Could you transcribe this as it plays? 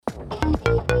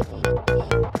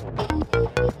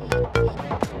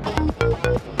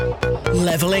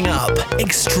Leveling up.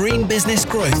 Extreme business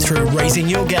growth through raising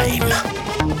your game.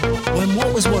 When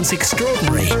what was once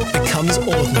extraordinary becomes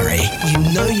ordinary, you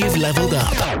know you've leveled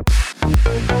up.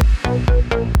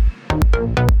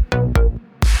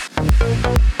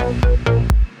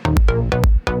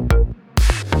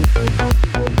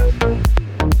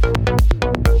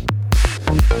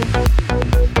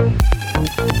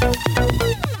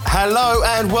 Hello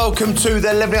and welcome to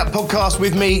the Leveling Up podcast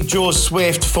with me, George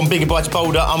Swift from Bigger Brighter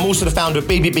Bolder. I'm also the founder of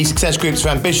BBB Success Groups for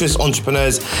ambitious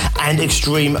entrepreneurs and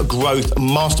extreme growth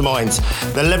masterminds.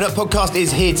 The Leveling Up podcast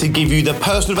is here to give you the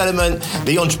personal development,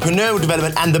 the entrepreneurial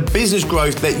development and the business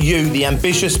growth that you, the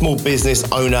ambitious small business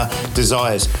owner,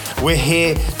 desires. We're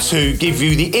here to give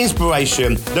you the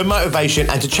inspiration, the motivation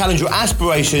and to challenge your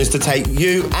aspirations to take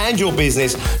you and your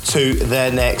business to the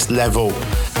next level.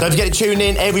 Don't forget to tune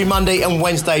in every Monday and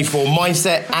Wednesday for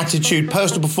mindset, attitude,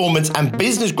 personal performance and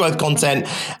business growth content,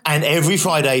 and every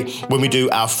Friday when we do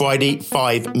our Friday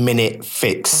 5-minute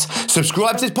fix.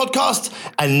 Subscribe to this podcast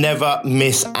and never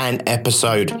miss an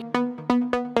episode.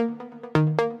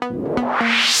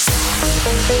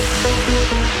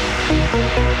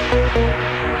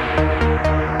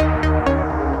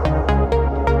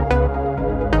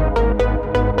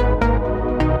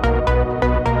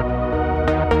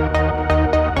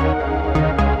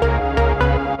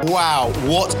 Wow,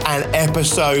 what an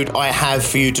episode I have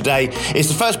for you today. It's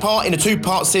the first part in a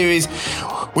two-part series,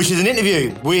 which is an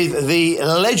interview with the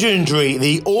legendary,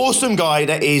 the awesome guy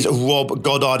that is Rob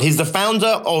Goddard. He's the founder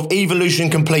of Evolution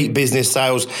Complete Business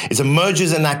Sales. It's a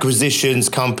mergers and acquisitions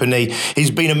company.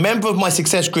 He's been a member of my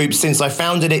success group since I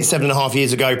founded it 7.5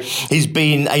 years ago. He's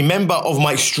been a member of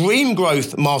my extreme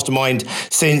growth mastermind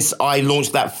since I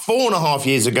launched that 4.5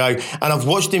 years ago. And I've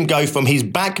watched him go from his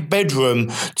back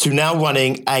bedroom to now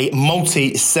running a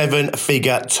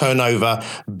multi-7-figure turnover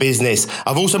business.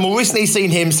 I've also more recently seen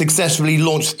him successfully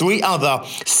launch 3 other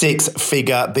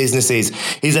 6-figure businesses.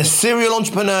 He's a serial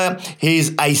entrepreneur.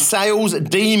 He's a sales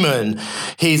demon.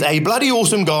 He's a bloody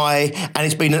awesome guy, and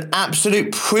it's been an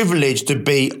absolute privilege to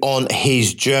be on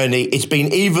his journey. It's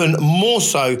been even more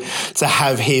so to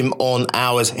have him on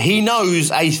ours. He knows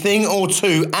a thing or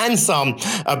two and some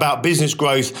about business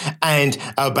growth and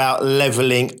about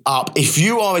leveling up. If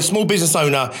you are a small business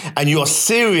owner and you are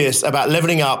serious about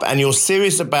leveling up and you're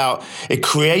serious about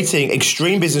creating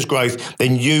extreme business growth,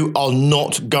 then you are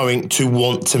not going to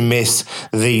want to miss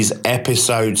these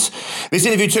episodes. This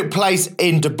interview took place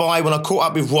in Dubai when I caught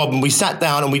up with Rob and we sat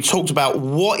down and we talked about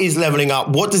what is leveling up,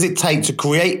 what does it take to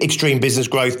create extreme business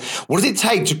growth, what does it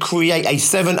take to create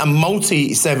a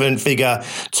multi-7-figure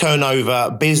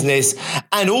turnover business,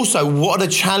 and also what are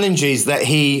the challenges that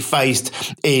he faced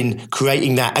in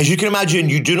creating that. As you can imagine,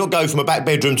 you do not go from a back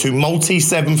bedroom to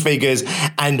multi-7 figures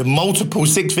and multiple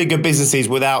 6-figure businesses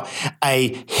without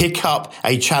a hiccup,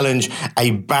 a challenge,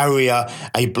 a barrier,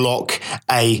 a block,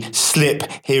 a slip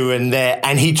here and there.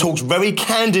 And he talks very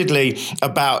candidly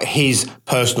about his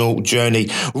personal journey.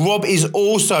 Rob is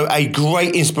also a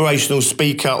great inspirational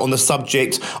speaker on the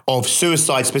subject of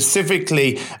suicide,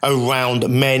 specifically around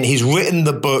men. He's written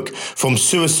the book From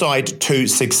Suicide to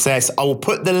Success. I will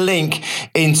put the link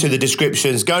into the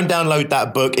descriptions. Go and download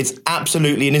that book. It's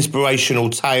absolutely an inspirational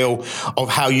tale of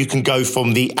how you can go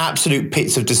from the absolute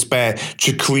pits of despair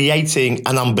to creating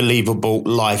an unbelievable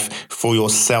life for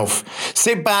yourself.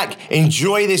 Sit back,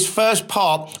 enjoy this first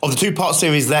part of the 2-part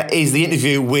series that is the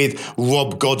interview with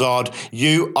Rob Goddard.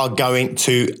 You are going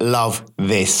to love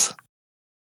this.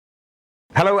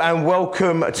 Hello and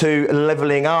welcome to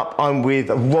Leveling Up. I'm with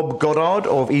Rob Goddard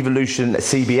of Evolution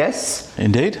CBS.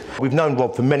 Indeed. We've known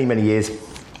Rob for many, many years.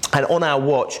 And on our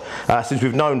watch, since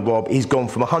we've known Rob, he's gone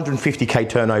from 150k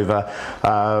turnover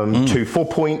to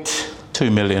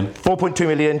 4.2 million. 4.2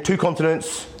 million, 2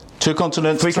 continents. 2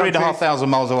 continents, 3,500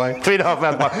 miles away.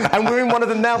 3,500 miles. And we're in one of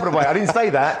them now, by the way. I didn't say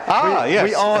that. Yes.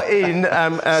 We are in...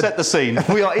 set the scene.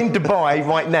 We are in Dubai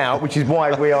right now, which is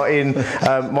why we are in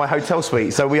my hotel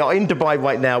suite. So we are in Dubai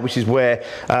right now, which is where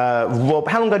Rob...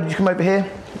 How long ago did you come over here?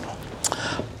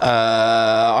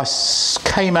 I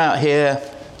came out here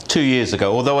 2 years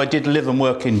ago, although I did live and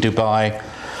work in Dubai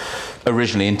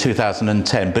originally in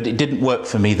 2010, but it didn't work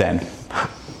for me then.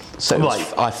 So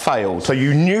I failed. So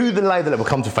you knew the lay of the land. We'll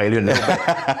come to failure in a little bit.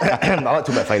 I like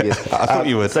to talk about failures. I thought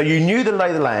you would. So you knew the lay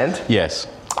of the land. Yes.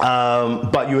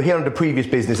 But you were here on the previous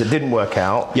business that didn't work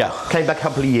out. Yeah. Came back a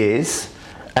couple of years.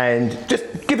 And just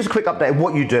give us a quick update of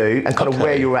what you do and kind of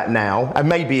where you're at now. And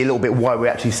maybe a little bit why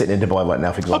we're actually sitting in Dubai right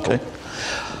now, for example. Okay.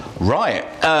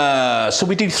 Right. So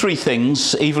we do three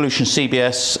things. Evolution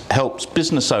CBS helps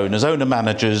business owners,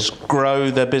 owner-managers grow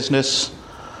their business,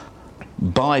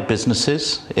 buy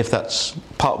businesses, if that's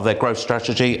part of their growth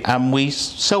strategy, and we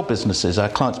sell businesses, our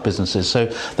clients' businesses, so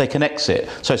they can exit.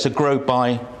 So it's a grow,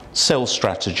 buy, sell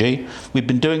strategy. We've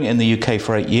been doing it in the UK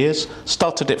for 8 years.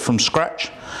 Started it from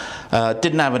scratch.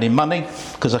 Didn't have any money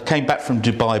because I came back from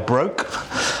Dubai broke.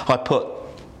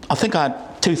 I think I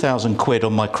had 2,000 quid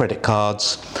on my credit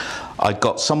cards. I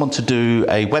got someone to do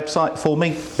a website for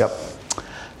me. Yep.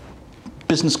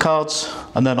 Business cards,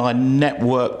 and then I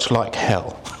networked like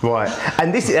hell. Right,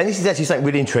 and this is actually something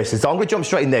really interesting. So I'm going to jump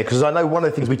straight in there because I know one of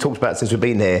the things we talked about since we've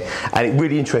been here, and it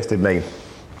really interested me,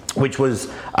 which was,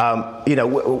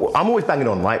 I'm always banging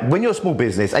on, right? When you're a small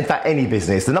business, in fact, any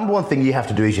business, the number one thing you have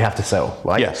to do is you have to sell,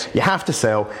 right? Yes. You have to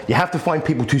sell, you have to find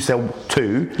people to sell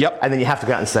to, Yep. and then you have to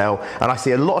go out and sell. And I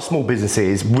see a lot of small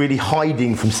businesses really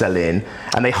hiding from selling,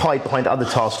 and they hide behind other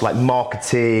tasks like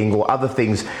marketing or other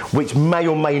things, which may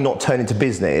or may not turn into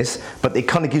business, but it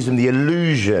kind of gives them the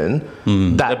illusion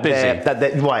that they're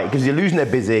busy. Right, it gives the illusion they're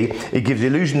busy, it gives the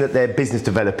illusion that they're business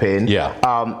developing,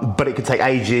 but it can take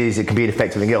ages, it can be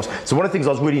ineffective, everything else. So one of the things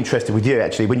I was really interested with you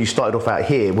actually when you started off out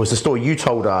here was the story you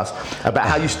told us about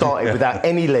how you started without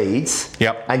any leads,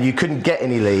 and you couldn't get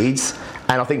any leads.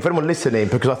 And I think for anyone listening,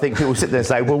 because I think people sit there and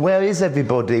say, well, where is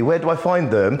everybody? Where do I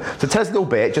find them? So tell us a little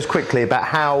bit, just quickly, about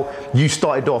how you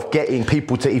started off getting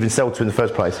people to even sell to in the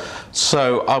first place.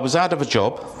 So I was out of a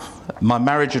job, my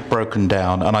marriage had broken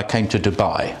down, and I came to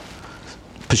Dubai,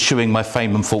 pursuing my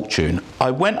fame and fortune.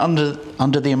 I went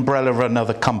under the umbrella of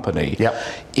another company. Yep.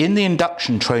 In the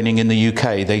induction training in the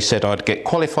UK, they said I'd get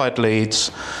qualified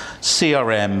leads,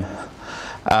 CRM,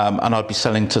 and I'd be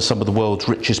selling to some of the world's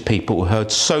richest people who had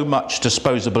so much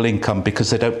disposable income because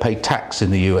they don't pay tax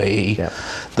in the UAE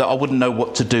that I wouldn't know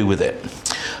what to do with it.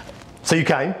 So you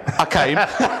came? I came.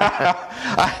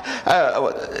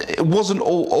 It wasn't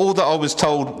all that I was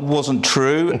told wasn't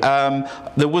true.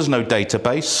 There was no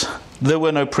database. There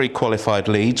were no pre-qualified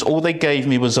leads. All they gave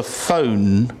me was a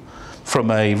phone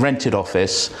from a rented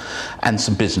office and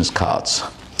some business cards.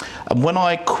 And when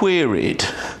I queried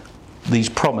these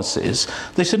promises,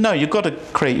 they said, no, you've got to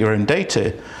create your own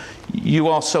data. You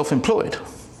are self-employed.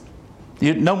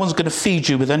 No one's going to feed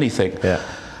you with anything. Yeah.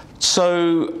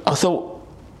 So I thought,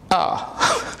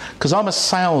 because I'm a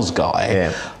sales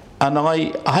guy, and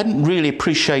I hadn't really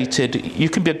appreciated, you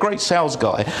can be a great sales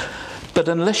guy, but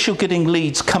unless you're getting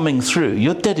leads coming through,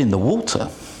 you're dead in the water.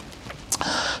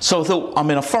 So I thought,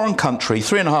 I'm in a foreign country,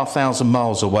 3,500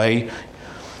 miles away,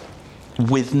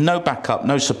 with no backup,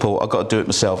 no support. I've got to do it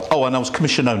myself. Oh, and I was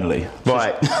commission only.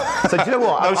 Right. So do you know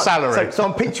what? No salary. So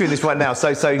I'm picturing this right now.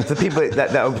 So for people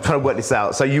that are trying to work this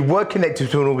out, so you were connected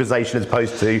to an organisation as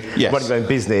opposed to running your own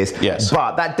business. Yes.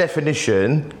 But that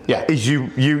definition is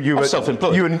you were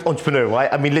self-employed. You were an entrepreneur,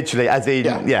 right? I mean, literally, as in,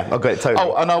 I got it totally.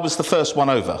 Oh, and I was the first one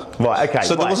over. Right. Okay.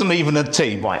 So there wasn't even a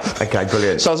team. Right. Okay.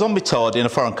 Brilliant. So I was on my Todd in a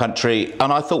foreign country,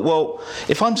 and I thought, well,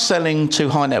 if I'm selling to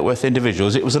high net worth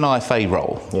individuals, it was an IFA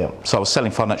role. Yeah. So I was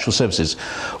selling financial services.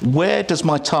 Where does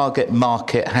my target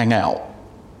market hang out?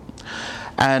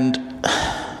 And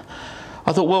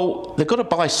I thought, well, they've got to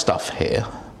buy stuff here,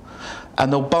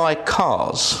 and they'll buy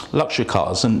cars, luxury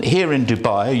cars. And here in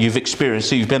Dubai, you've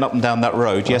experienced, you've been up and down that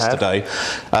road yesterday,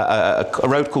 a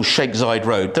road called Sheikh Zayed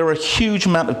Road. There are a huge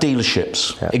amount of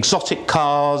dealerships, exotic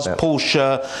cars,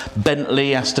 Porsche,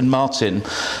 Bentley, Aston Martin.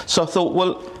 So I thought,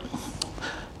 well,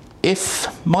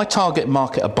 if my target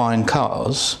market are buying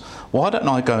cars, why don't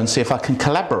I go and see if I can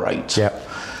collaborate? Yeah.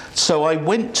 So I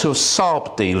went to a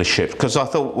Saab dealership because I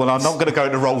thought, well, I'm not going to go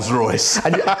to Rolls Royce.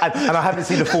 and I haven't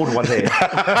seen the Ford one here.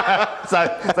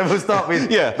 so we'll start with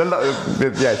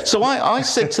So I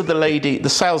said to the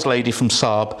sales lady from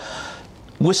Saab,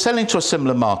 we're selling to a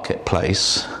similar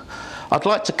marketplace. I'd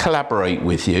like to collaborate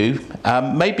with you.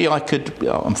 Maybe I could,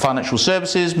 on financial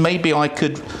services, maybe I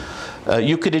could.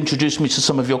 You could introduce me to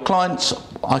some of your clients.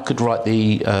 I could write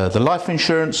the life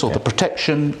insurance or the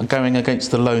protection going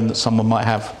against the loan that someone might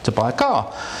have to buy a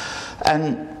car.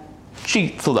 And she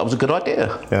thought that was a good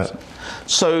idea. Yeah.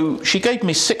 So she gave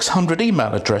me 600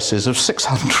 email addresses of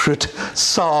 600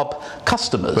 Saab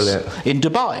customers in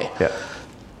Dubai. Yeah.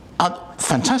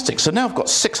 Fantastic. So now I've got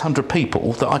 600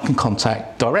 people that I can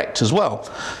contact direct as well.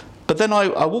 But then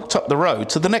I walked up the road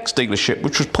to the next dealership,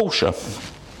 which was Porsche.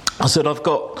 I said, I've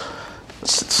got...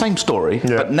 Same story,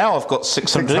 but now I've got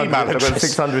 600 email addresses.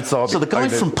 600 Saab. So the guy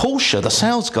from Porsche, the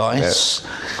sales guy,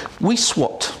 we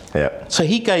swapped. Yeah. So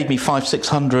he gave me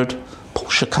 500-600 Porsche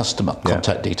your customer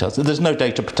contact details. There's no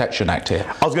Data Protection Act here.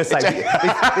 I was going to say,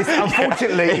 this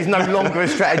unfortunately is no longer a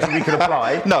strategy we can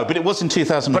apply. No, but it was in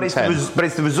 2010. But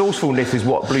it's the resourcefulness is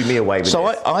what blew me away with So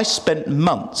this. I spent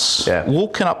months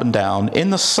walking up and down in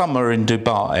the summer in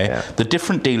Dubai, the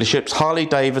different dealerships, Harley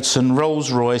Davidson,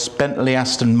 Rolls-Royce, Bentley,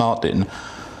 Aston Martin,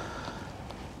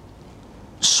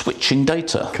 switching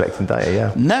data. Collecting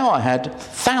data, Now I had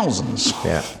thousands.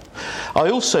 Yeah. I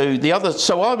also,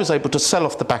 so I was able to sell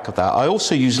off the back of that. I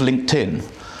also used LinkedIn.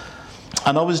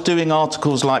 And I was doing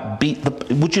articles like,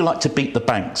 would you like to beat the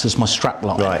banks as my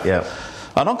strapline? Right, yeah.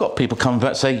 And I've got people coming back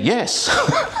and say, yes,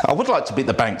 I would like to beat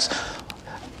the banks.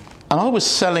 And I was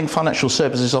selling financial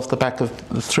services off the back of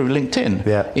through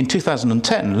LinkedIn in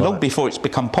 2010, long before it's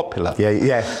become popular.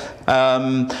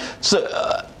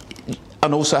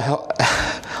 And also,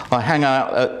 I hang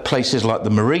out at places like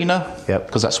the Marina,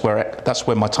 because that's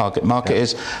where my target market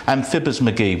is, and Fibbers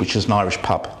McGee, which is an Irish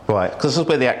pub, right? Because this is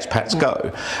where the expats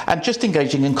go, and just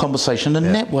engaging in conversation and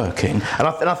networking. And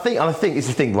I think it's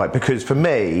the thing, right? Because for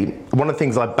me, one of the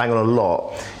things I bang on a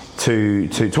lot to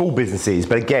all businesses,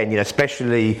 but again,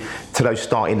 especially to those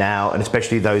starting out, and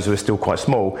especially those who are still quite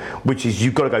small, which is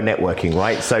you've got to go networking,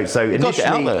 right? So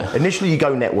initially you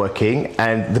go networking,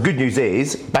 and the good news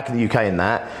is, back in the UK and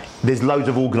that, there's loads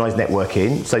of organised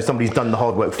networking, so somebody's done the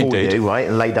hard work for you, right,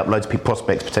 and laid up loads of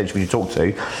prospects potentially you talk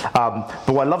to. But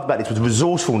what I loved about this was the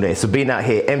resourcefulness of being out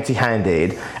here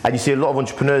empty-handed, and you see a lot of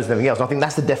entrepreneurs and everything else. And I think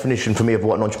that's the definition for me of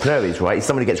what an entrepreneur is, right? It's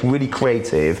somebody who gets really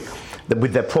creative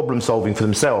with their problem solving for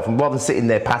themselves, and rather than sitting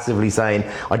there passively saying,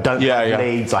 I don't have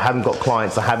leads, I haven't got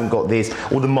clients, I haven't got this,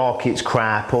 or the market's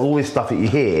crap, or all this stuff that you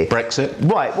hear.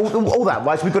 Brexit. Right, all that,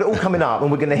 right? So we've got it all coming up,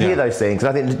 and we're going to hear those things.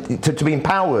 And I think to be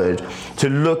empowered,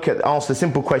 to ask the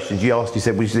simple questions you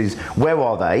said, which is, where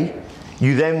are they?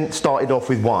 You then started off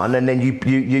with one, and then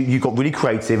you got really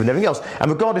creative and everything else. And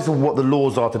regardless of what the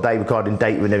laws are today regarding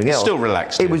data and everything else, still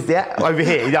relaxed. It was over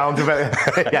here. I'm over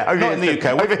not in the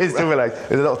UK. Over here, still relaxed.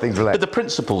 There's a lot of things relaxed. But the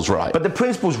principle's right. But the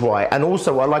principle's right, and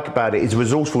also what I like about it is the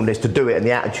resourcefulness to do it and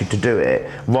the attitude to do it,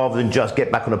 rather than just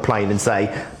get back on a plane and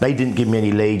say they didn't give me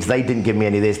any leads, they didn't give me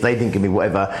any of this, they didn't give me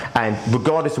whatever. And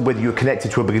regardless of whether you're connected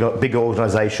to a big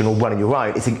organisation or one on your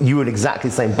own, you're in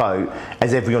exactly the same boat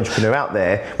as every entrepreneur out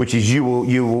there, which is you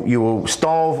will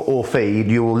starve or feed,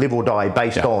 you will live or die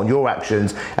based on your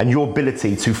actions and your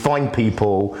ability to find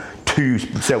people to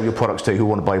sell your products to who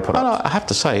want to buy your products. And I have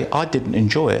to say, I didn't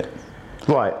enjoy it.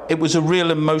 Right. It was a real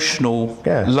emotional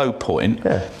low point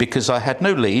because I had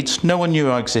no leads, no one knew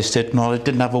I existed, and I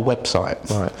didn't have a website.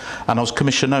 Right. And I was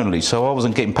commission only, so I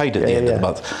wasn't getting paid at the end of the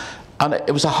month. And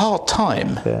it was a hard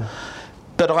time. Yeah.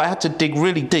 But I had to dig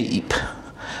really deep.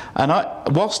 And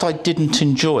whilst I didn't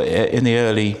enjoy it in the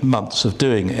early months of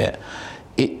doing it,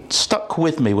 it stuck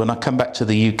with me when I come back to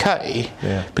the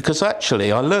UK because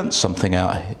actually I learned something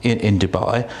out in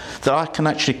Dubai that I can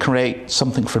actually create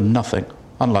something from nothing.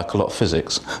 Unlike a lot of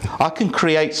physics, I can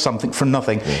create something from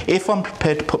nothing if I'm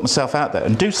prepared to put myself out there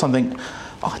and do something.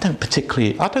 I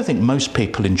don't think most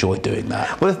people enjoy doing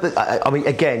that. Well, I mean,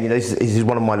 again, this is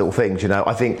one of my little things.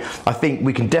 I think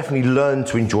we can definitely learn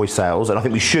to enjoy sales, and I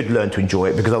think we should learn to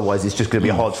enjoy it because otherwise it's just going to be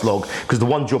a hard slog. Because the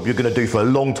one job you're going to do for a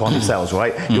long time is sales,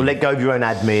 right? You'll let go of your own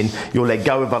admin, you'll let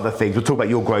go of other things. We'll talk about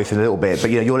your growth in a little bit,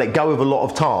 but you'll let go of a lot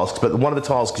of tasks. But one of the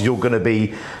tasks you're going to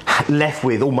be left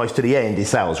with almost to the end is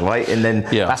sales, right? And then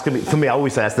that's going to be, for me, I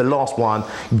always say that's the last one.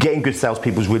 Getting good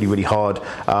salespeople is really, really hard.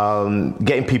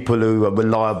 Getting people who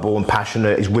are reliable and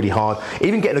passionate is really hard.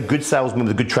 Even getting a good salesman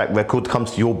with a good track record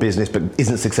comes to your business but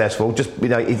isn't successful. Just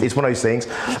it's one of those things.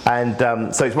 And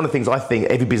so it's one of the things I think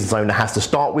every business owner has to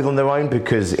start with on their own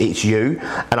because it's you.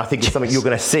 And I think it's something you're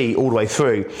going to see all the way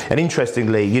through. And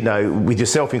interestingly, with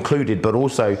yourself included, but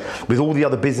also with all the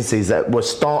other businesses that were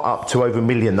start up to over $1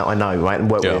 million that I know, right, and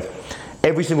work with.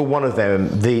 Every single one of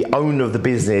them, the owner of the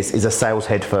business is a sales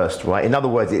head first, right? In other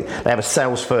words, they have a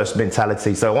sales first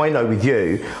mentality. So I know with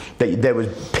you that there was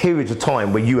periods of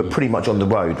time where you were pretty much on the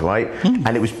road, right?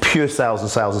 And it was pure sales and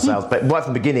sales and sales. But right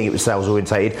from the beginning, it was sales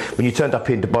orientated. When you turned up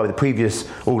in Dubai with the previous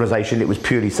organisation, it was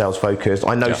purely sales focused.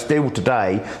 I know still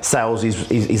today, sales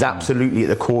is absolutely at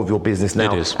the core of your business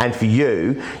now. It is. And for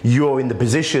you, you're in the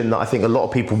position that I think a lot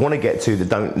of people want to get to that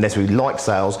don't necessarily like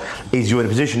sales, is you're in a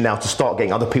position now to start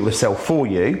getting other people to sell for for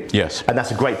you. Yes. And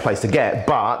that's a great place to get,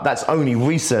 but that's only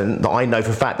recent that I know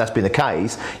for a fact that's been the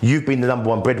case. You've been the number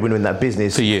one breadwinner in that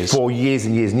business for years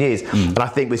and years and years. And I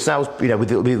think with sales,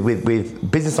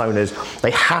 with business owners,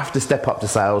 they have to step up to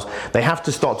sales. They have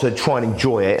to start to try and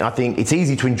enjoy it. And I think it's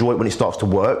easy to enjoy it when it starts to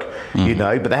work,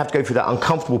 but they have to go through that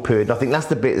uncomfortable period. And I think that's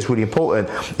the bit that's really important,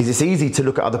 is it's easy to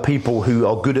look at other people who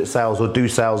are good at sales or do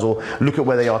sales or look at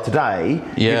where they are today.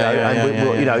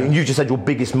 And you just had your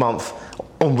biggest month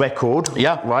on record,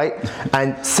 right?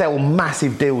 And sell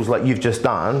massive deals like you've just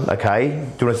done, okay? Do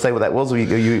you want to say what that was? Or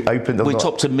you opened? We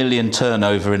topped $1 million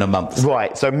turnover in a month.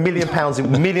 Right, so £1 million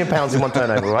in one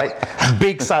turnover, right?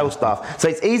 Big sales stuff. So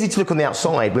it's easy to look on the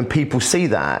outside when people see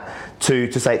that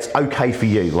to say it's okay for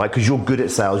you, right? Because you're good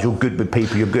at sales, you're good with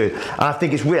people, you're good. And I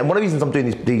think it's weird. And one of the reasons I'm doing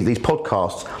these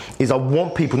podcasts is I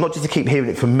want people not just to keep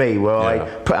hearing it from me, where I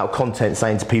put out content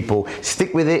saying to people,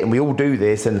 stick with it, and we all do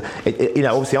this. And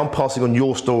obviously I'm passing on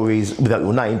your stories without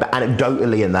your name, but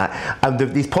anecdotally in that. And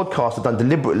these podcasts are done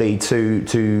deliberately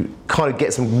to kind of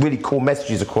get some really cool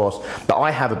messages across that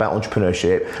I have about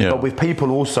entrepreneurship, but with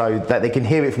people also that they can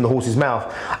hear it from the horse's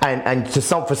mouth. And for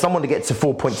someone to get to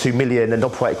 4.2 million and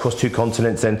operate across 2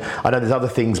 continents, and I know there's other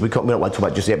things we don't want to talk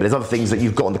about just yet, but there's other things that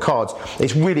you've got on the cards.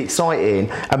 It's really exciting,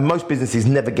 and most businesses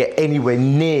never get anywhere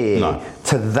near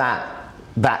to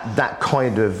that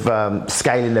kind of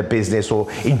scale in their business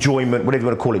or enjoyment, whatever you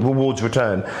want to call it, rewards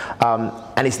return.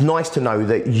 And it's nice to know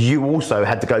that you also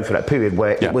had to go through that period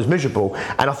where it was miserable.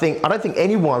 And I don't think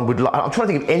anyone would. I'm trying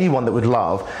to think of anyone that would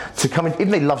love to come in,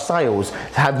 even they love sales,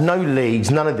 to have no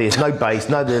leads, none of this, no base,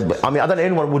 I don't think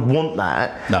anyone would want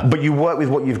that. No. But you work with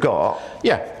what you've got.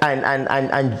 Yeah.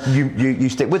 And you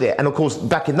stick with it. And of course,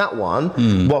 back in that one,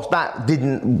 whilst that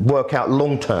didn't work out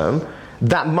long term,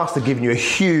 that must have given you a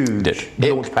huge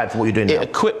launch pad for what you're doing now. It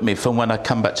equipped me for when I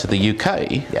come back to the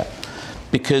UK,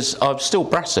 because I'm still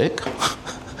brassic.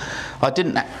 I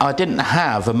didn't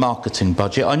have a marketing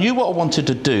budget. I knew what I wanted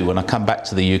to do when I come back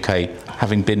to the UK,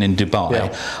 having been in Dubai.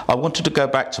 Yeah. I wanted to go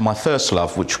back to my first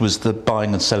love, which was the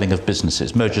buying and selling of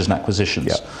businesses, mergers and acquisitions.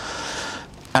 Yeah.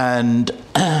 And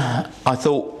I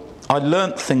thought, I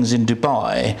learnt things in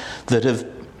Dubai that have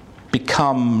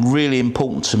become really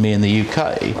important to me in the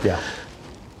UK. Yeah.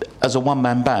 As a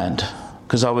one-man band,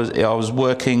 because I was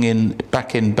working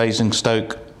back in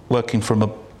Basingstoke, working from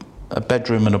a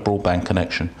bedroom and a broadband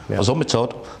connection. I was on my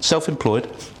Todd, self-employed.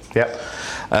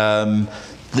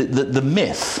 The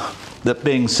myth that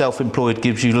being self-employed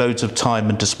gives you loads of time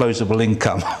and disposable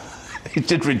income,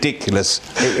 it's ridiculous.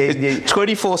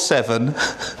 24/7.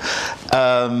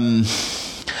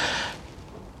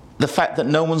 The fact that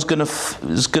no one's going to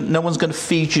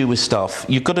feed you with stuff,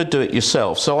 you've got to do it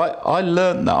yourself. So I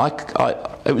learned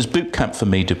that. It was boot camp for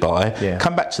me, Dubai. Yeah.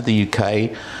 Come back to the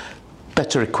UK,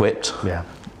 better equipped. Yeah.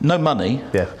 No money.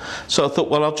 Yeah. So I thought,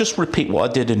 well, I'll just repeat what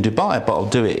I did in Dubai, but I'll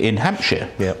do it in Hampshire.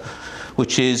 Yeah.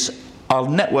 Which is, I'll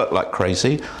network like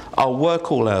crazy. I'll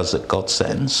work all hours that God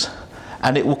sends,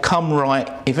 and it will come right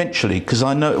eventually. Because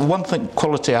I know one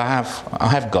quality I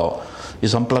have got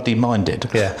is I'm bloody minded.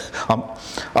 Yeah.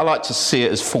 I like to see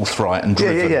it as forthright and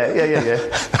driven.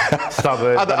 Yeah.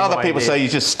 Stubborn. Other people say you're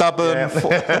just stubborn.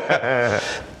 Yeah.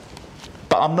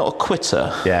 But I'm not a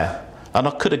quitter. Yeah. And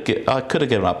I could have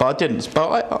given up, but I didn't.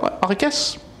 But I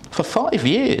guess for 5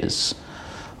 years,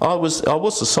 I was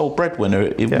the sole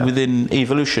breadwinner within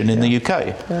Evolution in the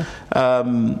UK. Yeah.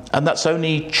 And that's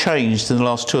only changed in the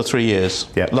last 2 or 3 years.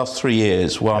 Yeah. Last 3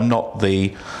 years, where I'm not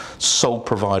the sole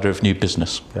provider of new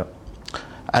business. Yeah.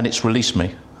 And it's released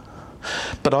me.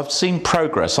 But I've seen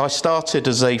progress. I started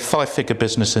as a 5-figure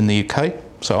business in the UK,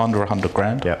 so under 100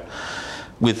 grand. Yeah.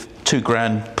 With 2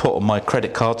 grand put on my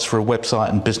credit cards for a website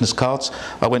and business cards.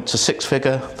 I went to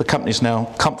 6-figure. The company's now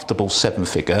comfortable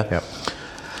 7-figure. Yeah.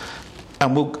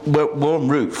 And we're en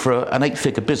route for an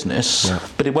 8-figure business,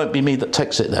 but it won't be me that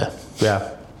takes it there.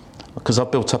 Yeah. Because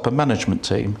I've built up a management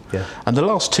team. Yeah. And the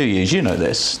last 2 years, you know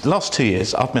this, the last 2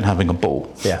 years I've been having a ball.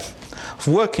 Yeah.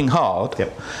 Working hard,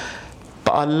 Yep.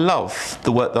 but I love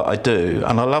the work that I do,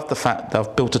 and I love the fact that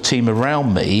I've built a team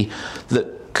around me that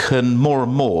can more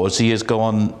and more, as the years go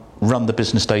on, run the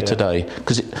business day to day.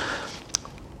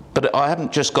 But I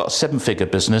haven't just got a 7-figure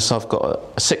business, I've got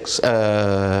a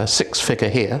 6-figure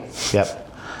here. Yep.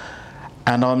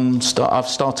 And I've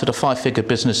started a 5-figure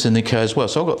business in the UK as well.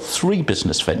 So I've got 3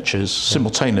 business ventures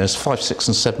simultaneous, 5, 6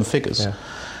 and 7 figures. Yeah.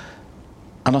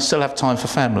 And I still have time for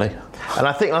family. And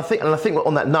I think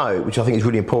on that note, which I think is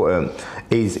really important,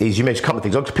 is you mentioned a couple of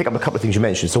things. I'll just pick up a couple of things you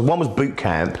mentioned. So one was boot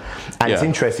camp, and it's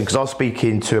interesting because I was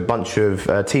speaking to a bunch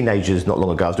of teenagers not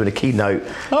long ago. I was doing a keynote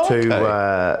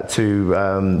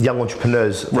to young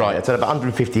entrepreneurs. Right. So about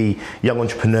 150 young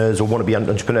entrepreneurs or wannabe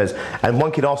entrepreneurs, and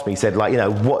one kid asked me, he said, like,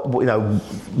 where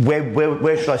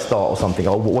should I start or something,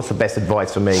 or what's the best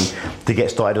advice for me to get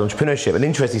started in entrepreneurship? And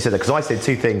interesting, he said that because I said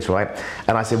two things, right?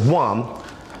 And I said, one,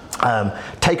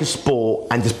 take a sport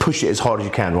and just push it as hard as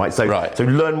you can, right? So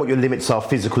learn what your limits are,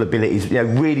 physical abilities,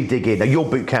 really dig in. Now, your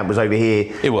boot camp was over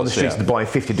here on the streets of Dubai in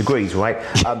 50 degrees, right?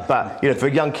 But, for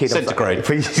a young kid... Centigrade.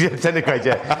 Centigrade,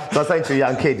 yeah. So I was saying to a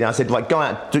young kid, I said, like, go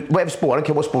out, do whatever sport, I don't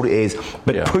care what sport it is,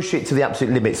 but push it to the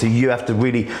absolute limit. So you have to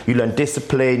you learn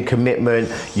discipline, commitment,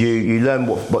 you learn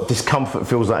what discomfort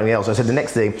feels like, anything else. I said, the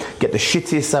next thing, get the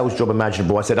shittiest sales job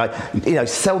imaginable. I said,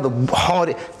 sell the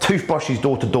hardest, toothbrushes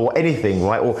door to door, anything,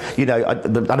 right? Or, I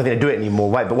don't think I do it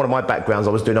anymore, right? But one of my backgrounds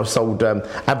I sold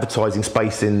advertising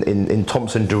space in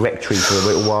Thomson Directory for a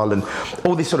little while, and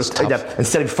all this sort of and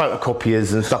selling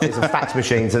photocopiers and stuff, and fax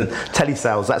machines and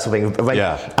telesales, that sort of thing.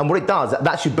 Yeah. And what it does,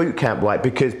 that's your boot camp, right?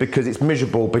 Because it's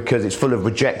miserable, because it's full of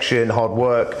rejection, hard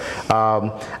work.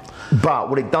 But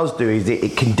what it does do is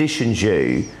it conditions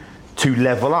you to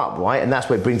level up, right? And that's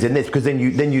where it brings in this, because then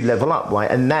you level up,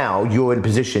 right? And now you're in a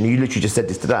position, you literally just said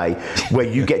this today, where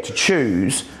you get to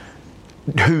choose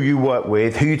who you work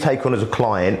with, who you take on as a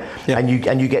client, and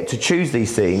you get to choose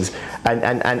these things,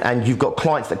 and you've got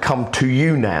clients that come to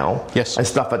you now, and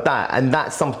stuff like that, and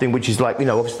that's something which is like,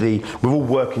 obviously we're all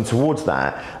working towards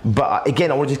that. But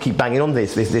again, I want to just keep banging on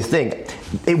this thing.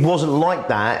 It wasn't like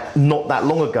that not that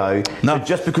long ago. No. So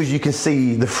just because you can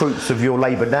see the fruits of your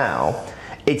labour now,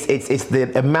 it's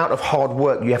the amount of hard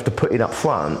work you have to put in up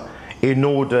front in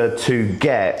order to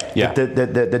get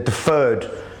the deferred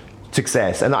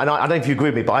success. And I don't know if you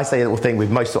agree with me, but I say a little thing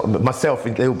with myself a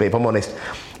little bit, if I'm honest.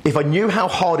 If I knew how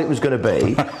hard it was going to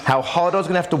be, how hard I was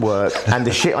going to have to work, and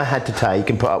the shit I had to take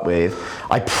and put up with,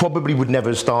 I probably would never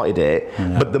have started it.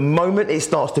 Yeah. But the moment it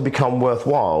starts to become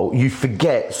worthwhile, you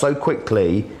forget so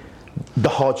quickly the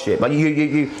hardship. Like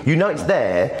you know it's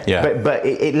there, but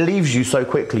it leaves you so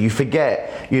quickly. You forget,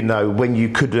 when you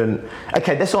couldn't.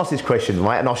 Okay, let's ask this question,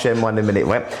 right? And I'll share mine in a minute,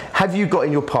 right? Have you got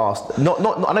in your past, not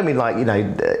I don't mean like,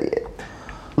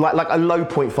 like a low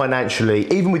point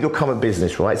financially, even with your current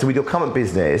business, right? So with your current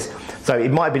business, so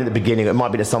it might have been at the beginning, it might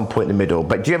have been at some point in the middle,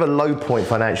 but do you have a low point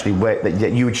financially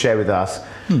that you would share with us?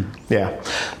 Yeah.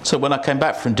 So when I came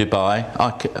back from Dubai,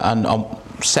 I'm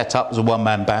set up as a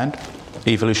one-man band,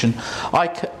 Evolution.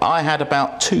 I had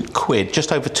about £2,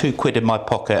 just over £2 in my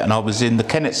pocket, and I was in the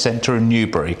Kennett Centre in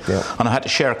Newbury, and I had to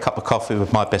share a cup of coffee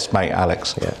with my best mate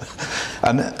Alex.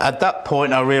 And at that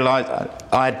point I realised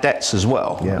I had debts as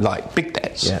well, like big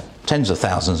debts, tens of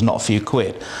thousands, not a few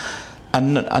quid,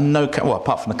 and no,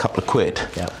 apart from a couple of quid.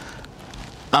 And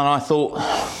I thought,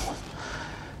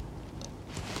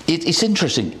 it's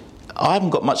interesting. I haven't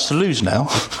got much to lose now.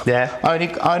 I only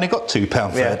got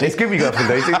 £2.30. It's good you got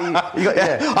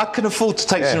I can afford to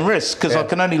take some risks because I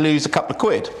can only lose a couple of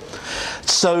quid.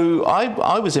 So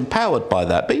I was empowered by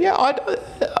that. But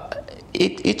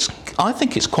I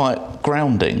think it's quite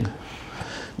grounding,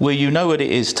 where you know what it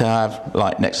is to have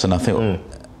like next to nothing.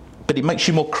 But it makes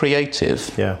you more creative.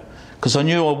 Because I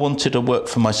knew I wanted to work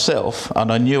for myself,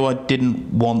 and I knew I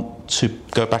didn't want to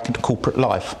go back into corporate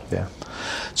life.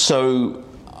 So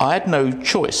I had no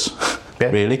choice,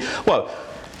 really. Well,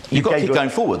 you've got to keep going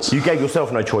forwards. You gave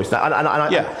yourself no choice. Now,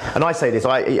 and I say this.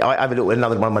 I have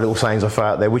another one of my little sayings I throw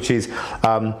out there, which is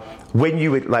when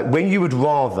you would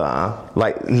rather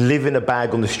live in a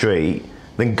bag on the street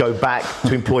than go back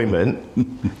to employment,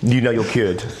 you're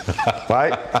cured,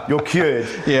 right? You're cured,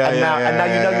 and now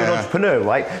you know you're an entrepreneur,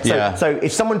 right? So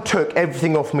if someone took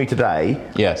everything off me today,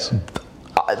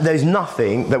 there's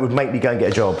nothing that would make me go and get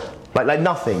a job. Like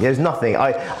nothing. There's nothing.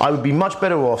 I would be much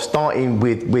better off starting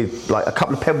with like a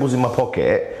couple of pebbles in my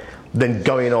pocket than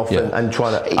going off and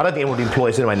trying to. I don't think anyone would employ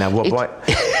us anyway now, Rob, right?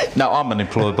 No, I'm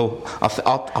unemployable. I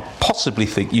possibly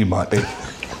think you might be.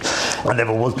 I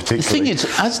never was particularly. The thing is,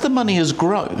 as the money has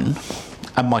grown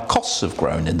and my costs have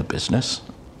grown in the business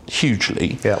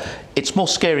hugely, it's more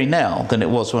scary now than it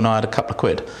was when I had a couple of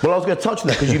quid. Well, I was going to touch on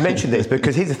that because you mentioned this,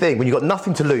 because here's the thing, when you've got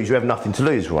nothing to lose, you have nothing to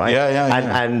lose, right?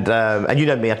 And you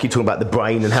know me, I keep talking about the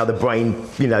brain and how the brain,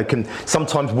 can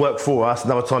sometimes work for us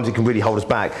and other times it can really hold us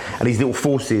back, and these little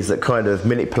forces that kind of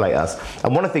manipulate us.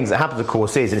 And one of the things that happens, of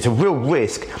course, is, and it's a real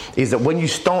risk, is that when you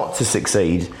start to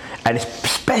succeed, and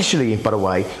especially, by the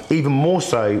way, even more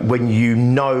so when you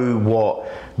know what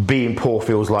being poor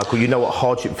feels like, or you know what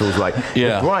hardship feels like,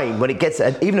 the brain, when it gets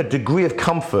even a degree of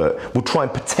comfort will try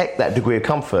and protect that degree of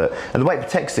comfort. And the way it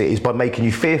protects it is by making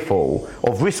you fearful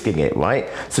of risking it, right?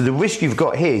 So the risk you've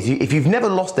got here is if you've never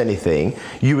lost anything,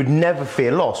 you would never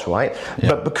fear loss, right? Yeah.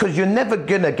 But because you're never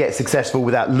going to get successful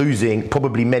without losing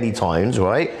probably many times,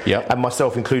 right? Yep. And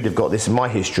myself included have got this in my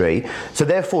history. So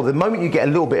therefore, the moment you get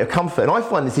a little bit of comfort, and I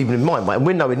find this even in mine, right? And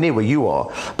we're nowhere near where you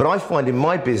are, but I find in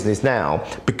my business now,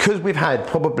 because we've had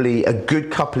probably a good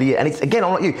couple of years, and it's, again,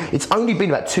 I'm like you, it's only been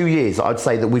about 2 years that I'd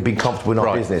say that we've been comfortable in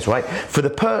our business, right? For the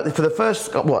first,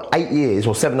 8 years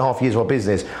or 7.5 years of our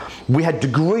business, we had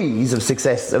degrees of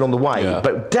success along the way,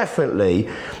 but definitely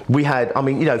we had,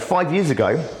 5 years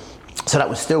ago, so that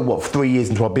was still, 3 years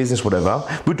into our business, whatever,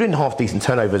 we were doing half decent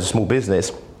turnover as a small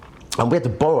business, and we had to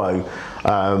borrow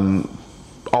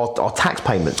our tax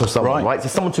payments or something, right? So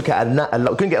someone took out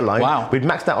couldn't get a loan. Wow. We'd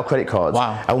maxed out our credit cards.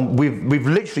 Wow. And we've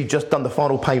literally just done the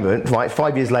final payment, right?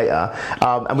 5 years later,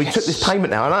 and we took this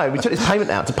payment out. I know we took this payment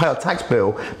out to pay our tax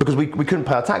bill because we couldn't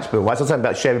pay our tax bill. Right? So I was talking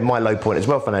about sharing my low point as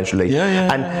well financially.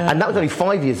 And that was only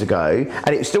 5 years ago,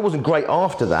 and it still wasn't great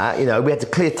after that. You know, we had to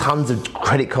clear tons of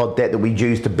credit card debt that we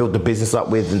used to build the business up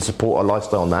with and support our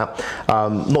lifestyle on that.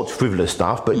 Not frivolous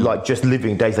stuff, but like just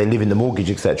living day-to-day living, the mortgage,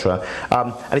 etc.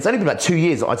 And it's only been about 2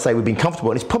 years that I'd say we've been comfortable,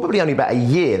 and it's probably only about a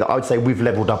year that I would say we've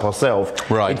leveled up ourselves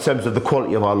in terms of the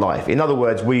quality of our life. In other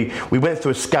words, we went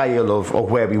through a scale of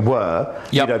where we were,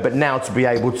 you know, but now to be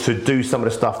able to do some of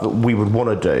the stuff that we would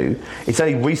want to do, it's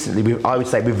only recently I would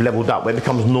say we've leveled up where it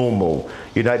becomes normal.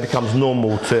 You know, it becomes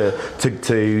normal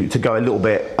to go a little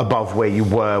bit above where you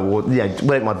were, or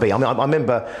where it might be. I mean, I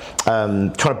remember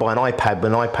trying to buy an iPad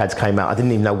when iPads came out. I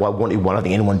didn't even know why I wanted one. I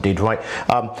think anyone did, right?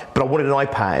 But I wanted an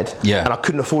iPad, and I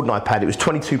couldn't afford an iPad. It was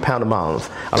 £22 a month,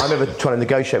 and I remember trying to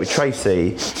negotiate with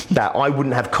Tracy that I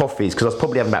wouldn't have coffees because I was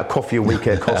probably having about a coffee a week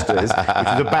at Costa's, which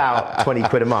was about 20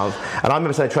 quid a month. And I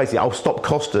remember saying to Tracy, I'll stop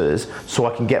Costa's so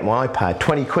I can get my iPad.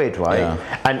 20 quid, right?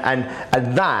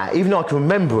 And that, even though I can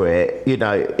remember it,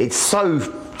 it's so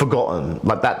forgotten,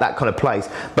 like that kind of place.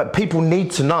 But people need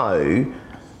to know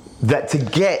that to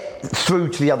get through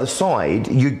to the other side,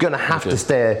 you're going to have to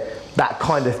stare that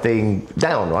kind of thing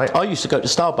down, right? I used to go to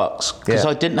Starbucks because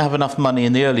I didn't have enough money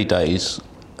in the early days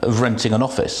of renting an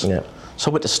office. So I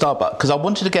went to Starbucks because I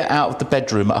wanted to get out of the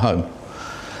bedroom at home.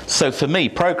 So for me,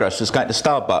 progress was going to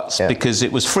Starbucks because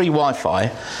it was free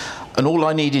Wi-Fi. And all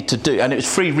I needed to do, and it was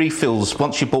free refills.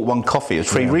 Once you bought one coffee, it was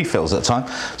free refills at the time.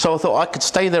 So I thought I could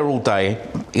stay there all day.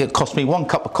 It cost me 1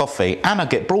 cup of coffee, and I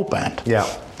get broadband.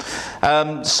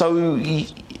 So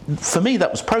for me,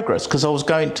 that was progress because I was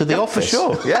going to the office. For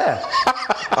sure,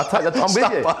 I'll take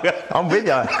that. I'm with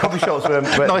you. Coffee shops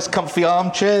were nice, comfy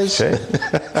armchairs.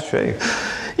 It's true.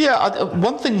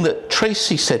 One thing that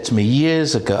Tracy said to me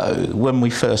years ago when we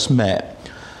first met.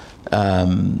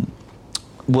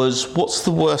 Was what's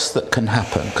the worst that can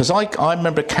happen? Because I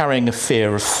remember carrying a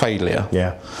fear of failure.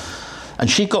 And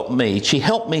she helped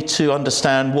me to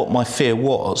understand what my fear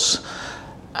was.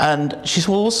 And she said,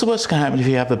 well, what's the worst that can happen if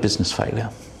you have a business failure?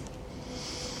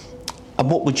 And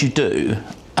what would you do?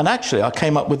 And actually, I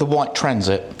came up with the white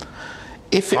transit.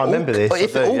 If it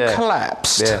all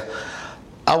collapsed,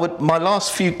 my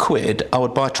last few quid, I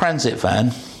would buy a transit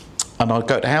van, and I'd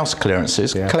go to house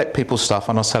clearances, collect people's stuff,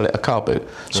 and I'd sell it at a car boot.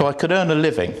 So I could earn a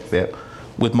living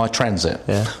with my transit.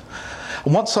 And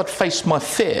once I'd faced my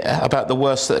fear about the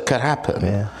worst that could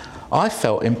happen, I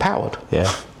felt empowered.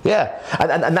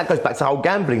 And that goes back to the whole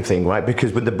gambling thing, right?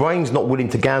 Because when the brain's not willing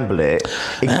to gamble it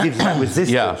gives that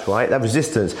resistance, right? That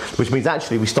resistance, which means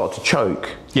actually we start to choke,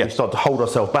 we start to hold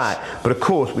ourselves back. But of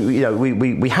course, we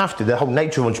have to. The whole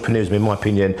nature of entrepreneurship, in my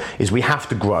opinion, is we have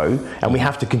to grow and we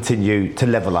have to continue to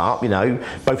level up.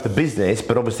 Both the business,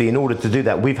 but obviously in order to do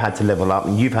that, we've had to level up,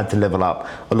 and you've had to level up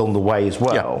along the way as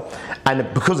well.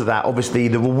 And because of that, obviously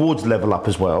the rewards level up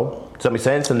as well. Does that make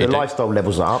sense? And the lifestyle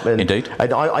levels up. And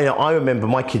And I remember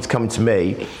my kids coming to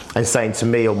me and saying to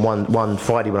me on one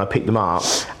Friday when I picked them up,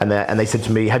 and they said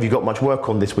to me, "Have you got much work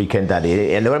on this weekend,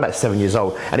 Daddy?" And they were about 7 years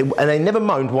old, and they never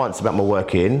moaned once about my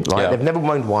working. They've never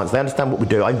moaned once. They understand what we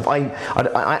do.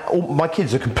 All my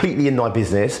kids are completely in my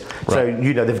business, so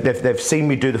they've seen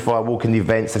me do the firewalking, the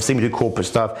events. They've seen me do corporate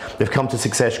stuff. They've come to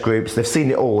success groups. They've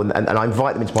seen it all, and I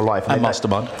invite them into my life. And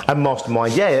mastermind. And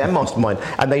mastermind, and mastermind.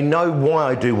 And they know why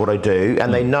I do what I do.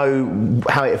 And they know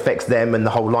how it affects them and the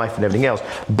whole life and everything else.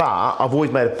 But I've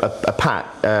always made a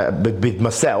pact with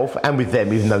myself and with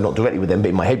them, even though not directly with them, but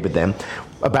in my head with them,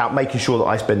 about making sure that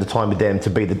I spend the time with them to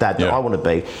be the dad that I want to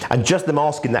be. And just them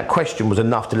asking that question was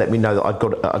enough to let me know that I'd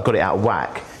got it out of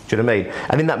whack. Do you know what I mean?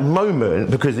 And in that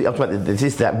moment, because this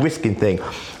is that risking thing,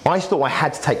 I thought I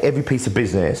had to take every piece of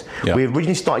business. Yeah. We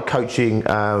originally started coaching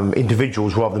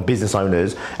individuals rather than business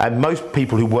owners, and most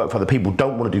people who work for other people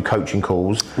don't want to do coaching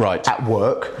calls at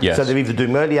work. Yes. So they're either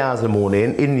doing early hours in the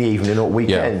morning, in the evening, or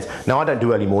weekends. Yeah. Now I don't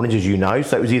do early mornings, as you know,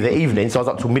 so it was either evening, so I was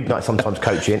up till midnight sometimes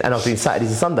coaching, and I was doing Saturdays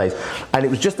and Sundays. And it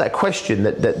was just that question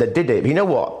that did it. But you know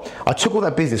what? I took all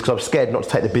that business because I was scared not to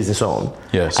take the business on.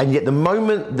 Yes. And yet the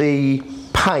moment the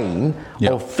pain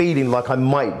of feeling like I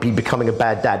might be becoming a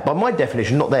bad dad, by my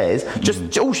definition, not theirs,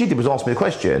 just all she did was ask me the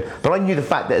question. But I knew the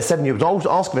fact that at 7 years old,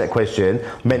 asking me that question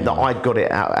meant that I'd got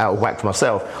it out of whack for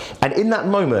myself. And in that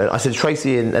moment, I said,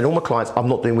 Tracy and all my clients, I'm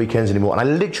not doing weekends anymore. And I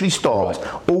literally stopped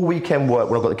all weekend work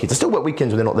when I got the kids. I still work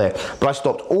weekends when they're not there, but I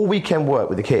stopped all weekend work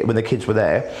with when the kids were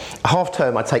there. Half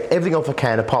term, I take everything off I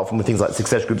can, apart from things like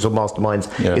success groups or masterminds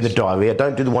in the diary. I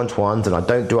don't do the one-to-ones, and I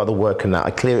don't do other work and that.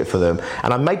 I clear it for them.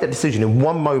 And I made that decision in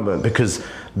one moment because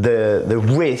the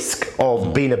risk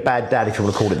of being a bad dad, if you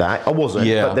want to call it that, I wasn't,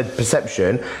 but the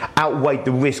perception outweighed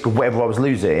the risk of whatever I was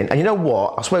losing. And you know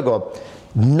what? I swear to God,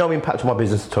 no impact on my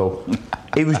business at all.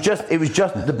 It was just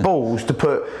the balls to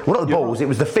put, well, not the balls, it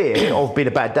was the fear of being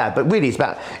a bad dad, but really it's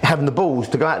about having the balls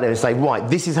to go out there and say, right,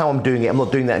 this is how I'm doing it, I'm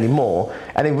not doing that anymore.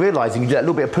 And then realising you do that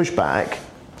little bit of pushback.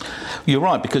 You're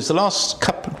right, because the last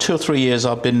 2 or 3 years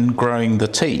I've been growing the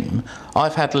team,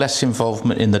 I've had less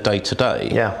involvement in the day-to-day.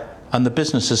 Yeah. And the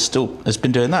business has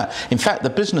been doing that. In fact, the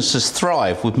business has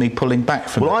thrived with me pulling back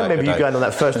from the day-to-day. Well, I remember you going on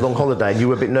that first long holiday and you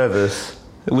were a bit nervous.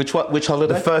 Which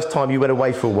holiday? The first time you went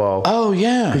away for a while. Oh,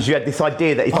 yeah. Because you had this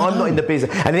idea that if I'm not in the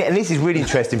business, and this is really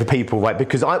interesting for people, right?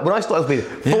 Because when I started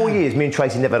with 4 years, me and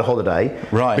Tracy never had a holiday.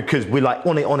 Right. Because we're like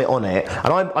on it.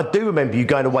 And I do remember you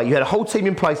going away. You had a whole team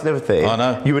in place and everything. I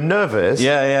know. You were nervous.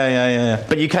 Yeah.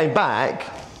 But you came back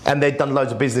and they'd done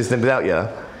loads of business then without you.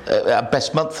 Our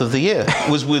best month of the year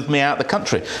was with me out of the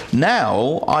country.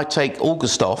 Now I take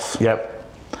August off. Yep.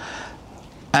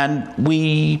 And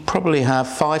we probably have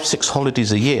 5-6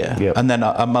 holidays a year, and then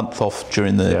a month off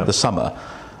during the summer.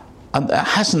 And that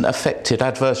hasn't affected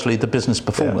adversely the business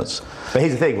performance. Yeah. But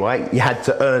here's the thing, right? You had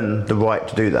to earn the right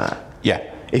to do that. Yeah.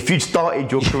 If you'd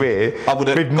started your career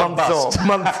with months off,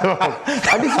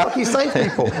 and this is what you say to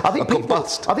people. I think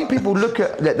people look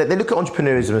at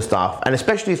entrepreneurship and stuff, and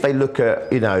especially if they look at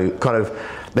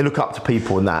they look up to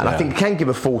people and that. And I think it can give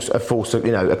a false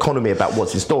economy about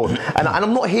what's in store. And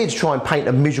I'm not here to try and paint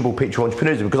a miserable picture of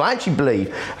entrepreneurship, because I actually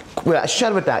believe, without a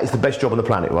shadow of a doubt, it's the best job on the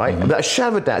planet, right? Without a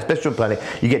shadow of a doubt, it's the best job on the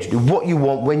planet. You get to do what you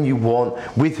want, when you want,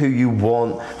 with who you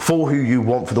want, for who you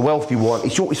want, for the wealth you want.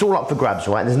 It's all up for grabs,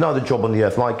 right? And there's no other job on the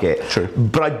earth like it. True.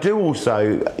 But I do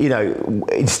also,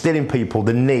 instill in people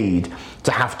the need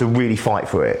to have to really fight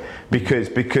for it, because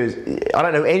I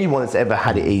don't know anyone that's ever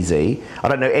had it easy. I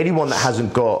don't know anyone that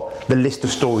hasn't got the list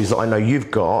of stories that I know you've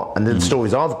got and the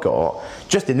stories I've got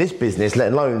just in this business,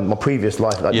 let alone my previous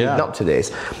life leading up to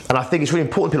this. And I think it's really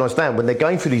important people understand when they're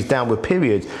going through these downward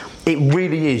periods, it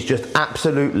really is just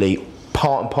absolutely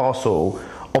part and parcel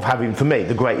of having, for me,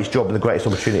 the greatest job and the greatest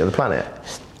opportunity on the planet.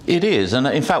 It is, and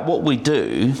in fact what we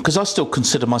do, because I still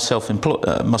consider myself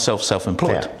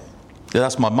self-employed. Yeah.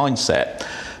 That's my mindset.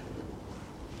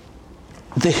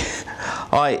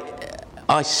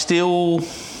 I still,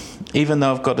 even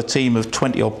though I've got a team of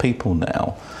 20 odd people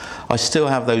now, I still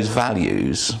have those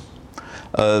values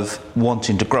of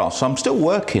wanting to grasp. So I'm still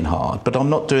working hard, but I'm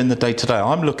not doing the day-to-day.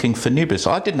 I'm looking for new business.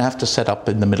 I didn't have to set up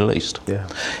in the Middle East. Yeah.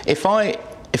 If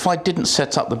I didn't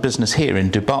set up the business here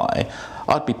in Dubai,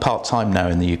 I'd be part-time now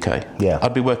in the UK. Yeah.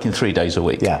 I'd be working 3 days a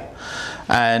week. Yeah.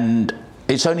 And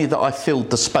it's only that I filled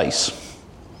the space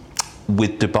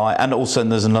with Dubai, and also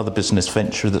there's another business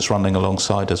venture that's running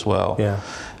alongside as well. Yeah.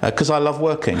 Because I love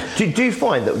working. Do you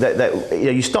find that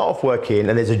you start off working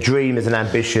and there's a dream, there's an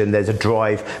ambition, there's a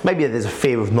drive, maybe there's a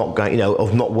fear of not going,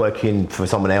 of not working for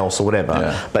someone else or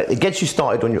whatever, but it gets you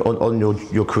started on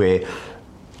your career.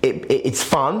 It's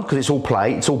fun because it's all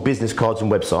play, it's all business cards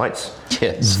and websites.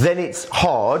 Yes. Then it's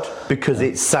hard because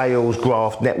it's sales,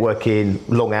 graft, networking,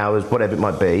 long hours, whatever it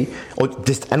might be,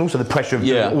 and also the pressure of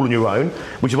doing it all on your own,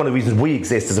 which is one of the reasons we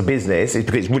exist as a business, is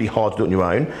because it's really hard to do it on your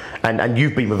own. And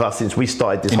you've been with us since we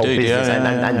started this whole business,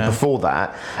 and before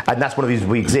that, and that's one of the reasons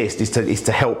we exist, is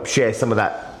to help share some of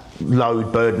that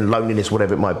load, burden, loneliness,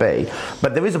 whatever it might be.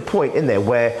 But there is a point in there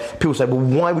where people say, well,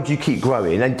 why would you keep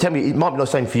growing? And tell me, it might be not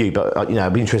the same for you, but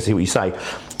I'd be interested to see what you say,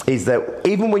 is that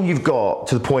even when you've got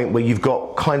to the point where you've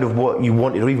got kind of what you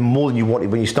wanted, or even more than you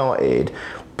wanted when you started,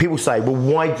 people say, well,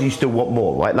 why do you still want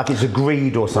more, right? Like it's a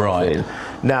greed or something.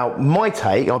 Right. Now, my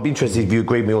take, I'll be interested if you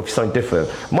agree with me or if it's something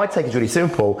different. My take is really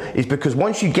simple, is because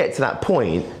once you get to that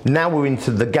point, now we're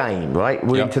into the game, right?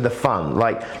 We're into the fun.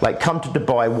 Like come to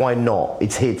Dubai, why not?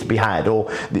 It's here to be had.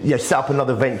 Or set up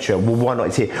another venture, well, why not?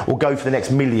 It's here. Or go for the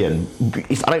next million.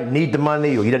 I don't need the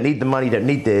money, or you don't need the money, you don't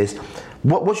need this.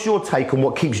 What's your take on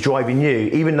what keeps driving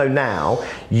you, even though now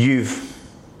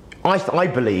I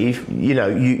believe,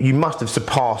 you must have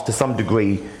surpassed to some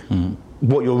degree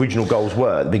what your original goals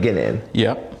were at the beginning.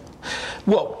 Yeah.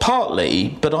 Well,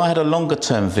 partly, but I had a longer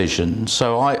term vision.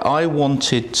 So I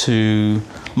wanted to,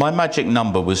 my magic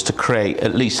number was to create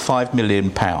at least £5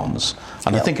 million.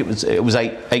 And I think it was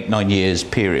 9 years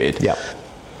period. Yeah.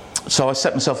 So I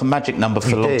set myself a magic number for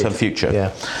the long-term future.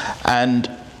 Yeah.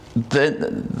 And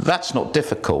then that's not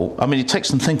difficult. I mean, it takes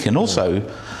some thinking. Also,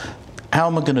 how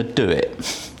am I going to do it?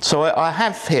 So I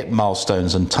have hit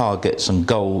milestones and targets and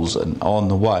goals and on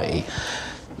the way.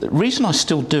 The reason I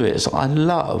still do it is I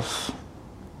love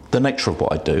the nature of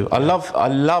what I do. I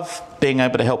love being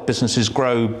able to help businesses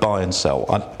grow, buy and sell.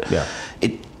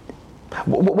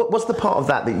 What's the part of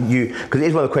that you, because it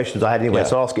is one of the questions I had anyway,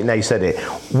 so ask it now you said it.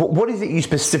 What is it you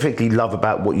specifically love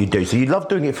about what you do? So you love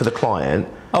doing it for the client?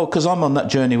 Oh, because I'm on that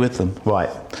journey with them. Right.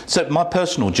 So my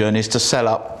personal journey is to sell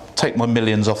up, take my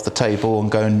millions off the table and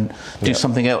go and do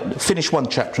something else, finish one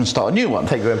chapter and start a new one.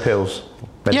 Take your own pills.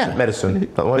 Medicine.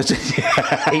 Eat your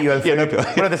own food.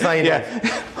 What are they saying?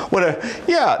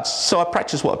 So I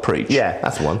practice what I preach. Yeah,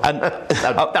 that's one. And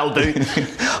that'll do.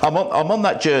 I'm on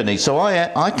that journey, so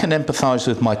I can empathise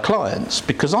with my clients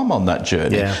because I'm on that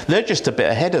journey. Yeah. They're just a bit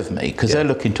ahead of me because they're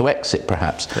looking to exit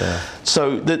perhaps. Yeah.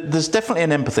 So there's definitely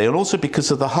an empathy, and also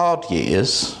because of the hard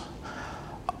years,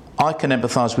 I can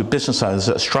empathise with business owners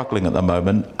that are struggling at the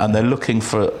moment and they're looking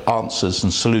for answers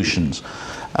and solutions.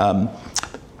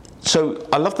 So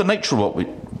I love the nature of what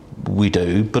we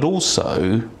do, but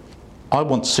also I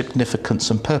want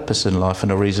significance and purpose in life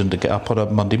and a reason to get up on a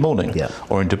Monday morning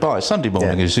or in Dubai Sunday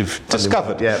morning, as you've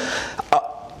discovered.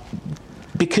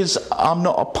 Because I'm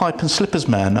not a pipe and slippers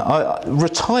man.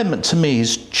 Retirement to me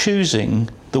is choosing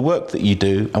the work that you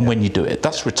do and when you do it.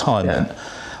 That's retirement. Yeah.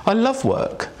 I love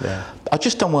work. Yeah. I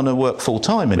just don't want to work full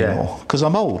time anymore because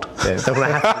I'm old. Yeah, don't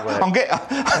want to have to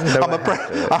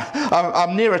work.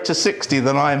 I'm nearer to 60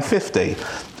 than I am 50.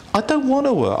 I don't want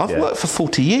to work. I've worked for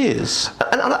 40 years.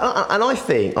 And I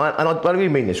think, and I really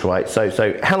mean this, right? So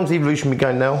how long's Evolution been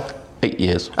going now? 8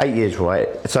 years. 8 years, right?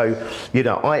 So,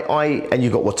 and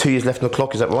you've got 2 years left on the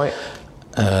clock, is that right?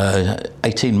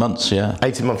 18 months,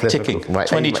 18 months left. Ticking. Right.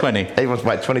 2020. 8 months,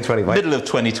 right, 2020, right. Middle of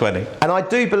 2020. And I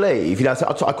do believe, I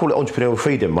call it entrepreneurial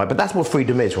freedom, right? But that's what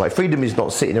freedom is, right? Freedom is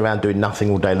not sitting around doing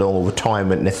nothing all day long or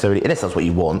retirement necessarily, unless that's what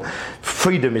you want.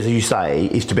 Freedom, as you say,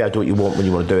 is to be able to do what you want when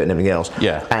you want to do it and everything else.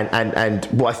 Yeah. And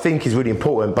what I think is really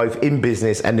important, both in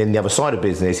business and in the other side of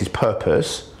business, is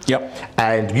purpose. Yep.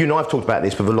 And you and I have talked about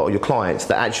this with a lot of your clients,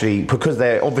 that actually, because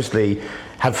they're obviously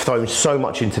have thrown so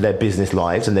much into their business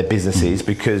lives and their businesses,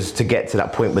 because to get to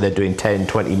that point where they're doing 10,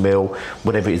 20 mil,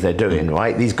 whatever it is they're doing,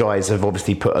 right? These guys have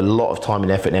obviously put a lot of time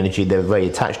and effort and energy. They're very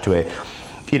attached to it.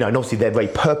 And obviously they're very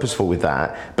purposeful with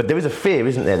that. But there is a fear,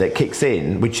 isn't there, that kicks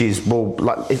in, which is,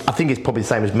 I think it's probably the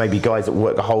same as maybe guys that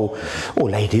work or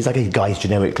ladies, I guess guys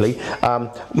generically,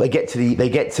 they get to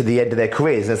the end of their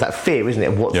careers, and there's that fear, isn't it,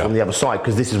 of what's on the other side,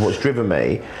 because this is what's driven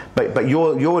me. But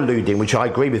you're alluding, which I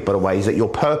agree with, by the way, is that your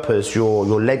purpose, your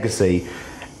legacy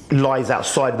lies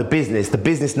outside of the business. The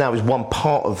business now is one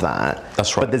part of that.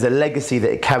 That's right. But there's a legacy that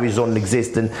it carries on and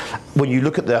exists. And when you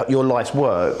look at your life's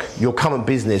work, your current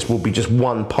business will be just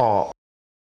one part.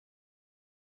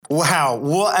 Wow,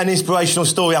 what an inspirational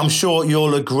story. I'm sure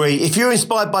you'll agree. If you're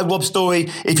inspired by Rob's story,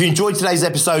 if you enjoyed today's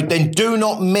episode, then do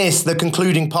not miss the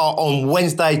concluding part on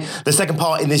Wednesday, the second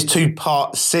part in this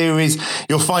 2-part series.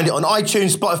 You'll find it on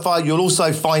iTunes, Spotify. You'll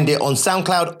also find it on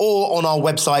SoundCloud or on our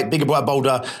website,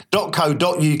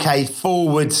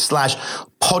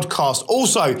 biggerbrightbolder.co.uk/podcast.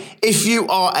 Also, if you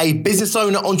are a business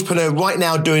owner, entrepreneur right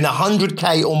now doing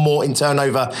 100K or more in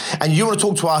turnover, and you want to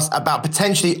talk to us about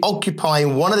potentially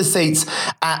occupying one of the seats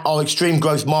at our Extreme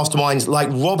Growth Masterminds like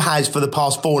Rob has for the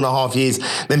past 4.5 years,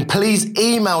 then please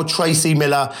email Tracy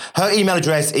Miller. Her email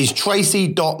address is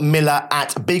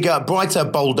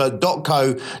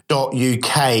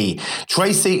tracy.miller@biggerbrighterbolder.co.uk.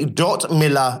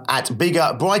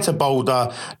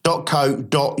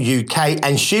 tracy.miller@biggerbrighterbolder.co.uk,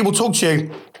 and she will talk to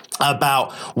you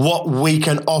about what we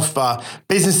can offer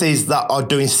businesses that are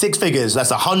doing six figures.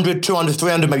 That's 100, 200,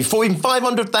 300, maybe even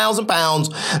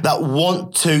 £500,000 that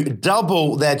want to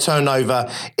double their turnover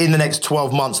in the next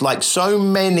 12 months, like so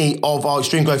many of our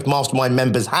Extreme Growth Mastermind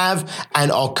members have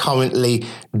and are currently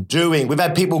doing. We've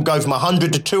had people go from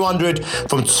 100 to 200,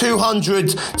 from 200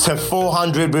 to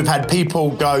 400. We've had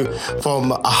people go from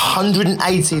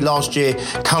 180 last year,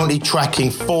 currently tracking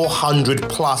 400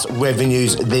 plus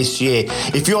revenues this year.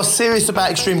 If you're serious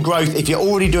about extreme growth, if you're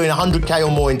already doing 100k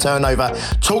or more in turnover,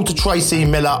 talk to Tracy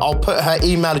Miller. I'll put her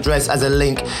email address as a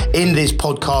link in this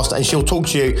podcast, and she'll talk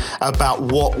to you about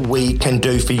what we can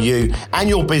do for you and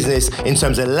your business in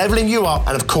terms of leveling you up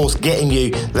and, of course, getting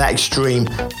you that extreme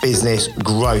business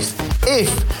growth. If,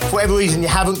 for whatever reason, you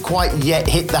haven't quite yet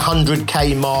hit the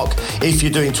 100k mark, if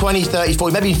you're doing 20, 30,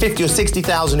 40, maybe 50 or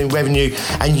 60,000 in revenue,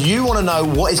 and you want to know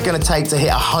what it's going to take to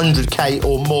hit 100k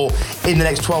or more in the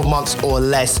next 12 months or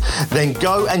less, then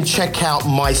go and check out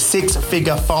my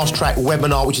 6-figure fast track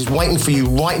webinar, which is waiting for you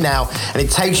right now. And it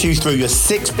takes you through your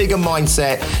 6-figure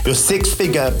mindset, your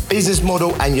 6-figure business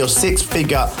model, and your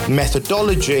 6-figure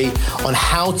methodology on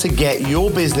how to get your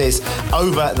business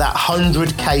over that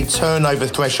 100k turnover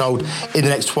threshold in the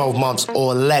next 12 months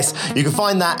or less. You can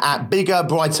find that at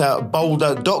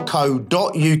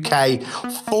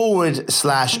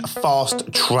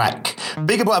biggerbrighterbolder.co.uk/fast track.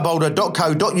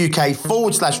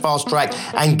 biggerbrighterbolder.co.uk/fast track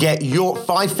and get your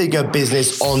 5-figure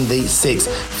business on the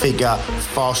 6-figure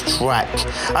fast track.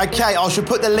 Okay, I should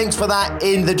put the links for that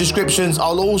in the descriptions.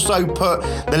 I'll also put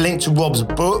the link to Rob's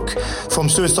book, From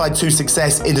Suicide to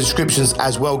Success, in the descriptions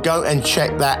as well. Go and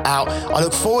check that out. I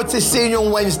look forward to seeing you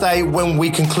on Wednesday when we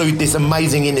conclude this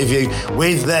amazing interview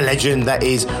with the legend that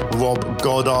is Rob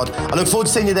Goddard. I look forward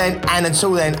to seeing you then, and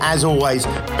until then, as always,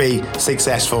 be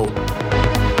successful.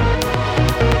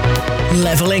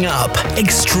 Leveling up.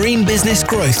 Extreme business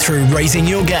growth through raising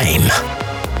your game.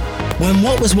 When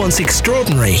what was once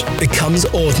extraordinary becomes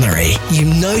ordinary, you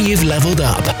know you've leveled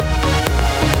up.